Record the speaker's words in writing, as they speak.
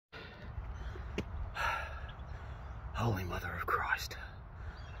Holy Mother of Christ.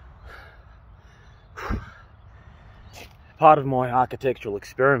 Part of my architectural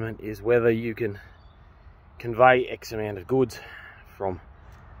experiment is whether you can convey X amount of goods from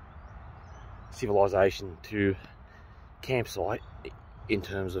civilization to campsite in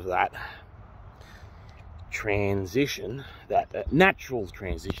terms of that transition, that natural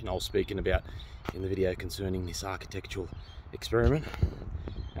transition I was speaking about in the video concerning this architectural experiment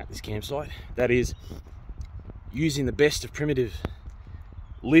at this campsite. That is, using the best of primitive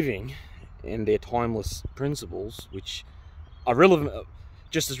living and their timeless principles, which are relevant,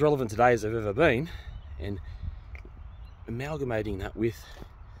 just as relevant today as they've ever been, and amalgamating that with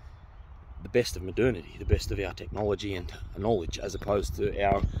the best of modernity, the best of our technology and knowledge, as opposed to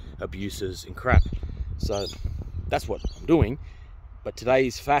our abuses and crap. So that's what I'm doing. But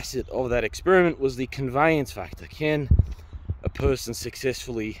today's facet of that experiment was the conveyance factor. Can a person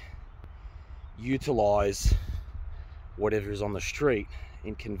successfully utilize whatever is on the street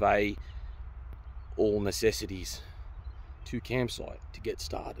and convey all necessities to campsite to get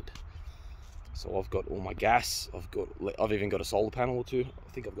started? So I've got all my gas, I've even got a solar panel or two.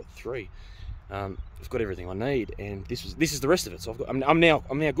 I think I've got 3. I've got everything I need, and this is the rest of it. So I'm now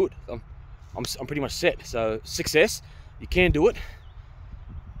good. I'm pretty much set. So success, you can do it.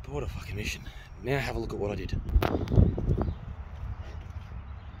 But what a fucking mission. Now have a look at what I did.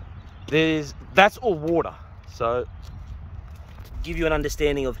 That's all water. So give you an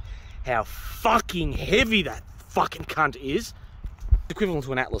understanding of how fucking heavy that fucking cunt is. It's equivalent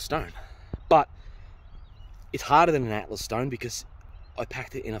to an Atlas stone. But it's harder than an Atlas stone because I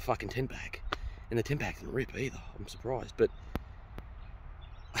packed it in a fucking tent bag. And the tent bag didn't rip either. I'm surprised. But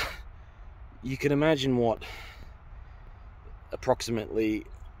you can imagine what approximately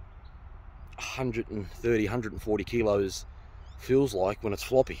 130, 140 kilos feels like when it's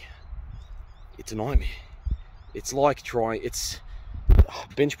floppy. It's a nightmare. It's like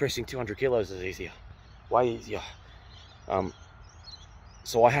bench pressing 200 kilos is easier. Way easier.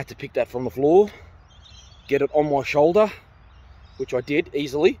 So I had to pick that from the floor, get it on my shoulder, which I did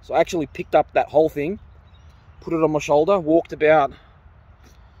easily. So I actually picked up that whole thing, put it on my shoulder, walked about,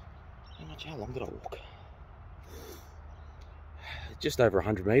 how long did I walk? Just over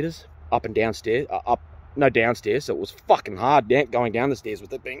 100 meters, up and downstairs, downstairs, so it was fucking hard going down the stairs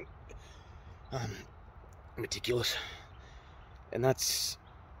with it being meticulous. And that's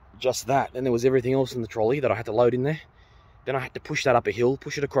just that. And there was everything else in the trolley that I had to load in there. Then I had to push that up a hill,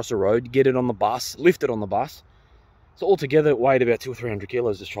 push it across a road, get it on the bus, lift it on the bus. So altogether it weighed about 200 or 300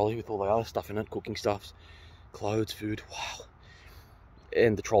 kilos, this trolley, with all the other stuff in it, cooking stuffs, clothes, food, wow.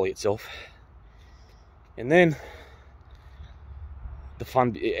 And the trolley itself. And then the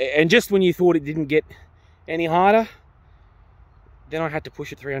fun, and just when you thought it didn't get any harder, then I had to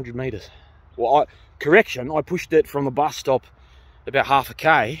push it 300 meters. Well, I pushed it from the bus stop about half a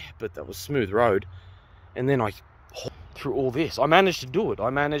K, but that was smooth road. And then I through all this, I managed to do it. I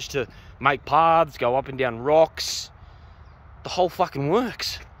managed to make paths, go up and down rocks, the whole fucking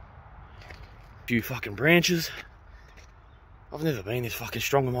works. A few fucking branches. I've never been this fucking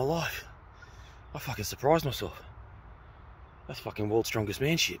strong in my life. I fucking surprised myself. That's fucking world's strongest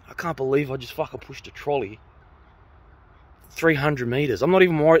man shit. I can't believe I just fucking pushed a trolley 300 meters. I'm not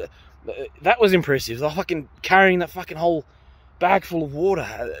even worried. That was impressive. The fucking carrying that fucking whole bag full of water,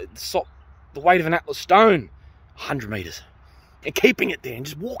 the weight of an Atlas stone, 100 meters, and keeping it there and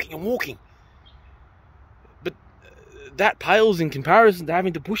just walking and walking. But that pales in comparison to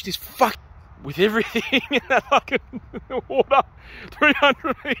having to push this fuck with everything in that fucking water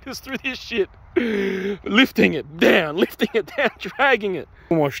 300 meters through this shit, lifting it down, dragging it.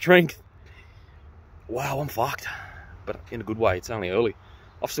 All my strength. Wow, I'm fucked, but in a good way. It's only early.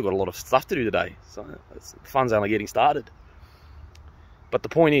 I've still got a lot of stuff to do today, so the fun's only getting started. But the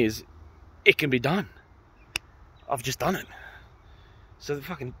point is, it can be done. I've just done it. So the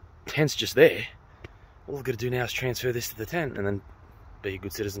fucking tent's just there. All I've got to do now is transfer this to the tent and then be a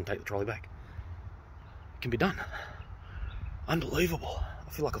good citizen and take the trolley back. It can be done. Unbelievable.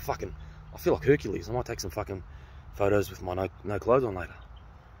 I feel like Hercules. I might take some fucking photos with my no clothes on later.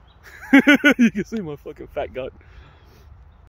 You can see my fucking fat goat.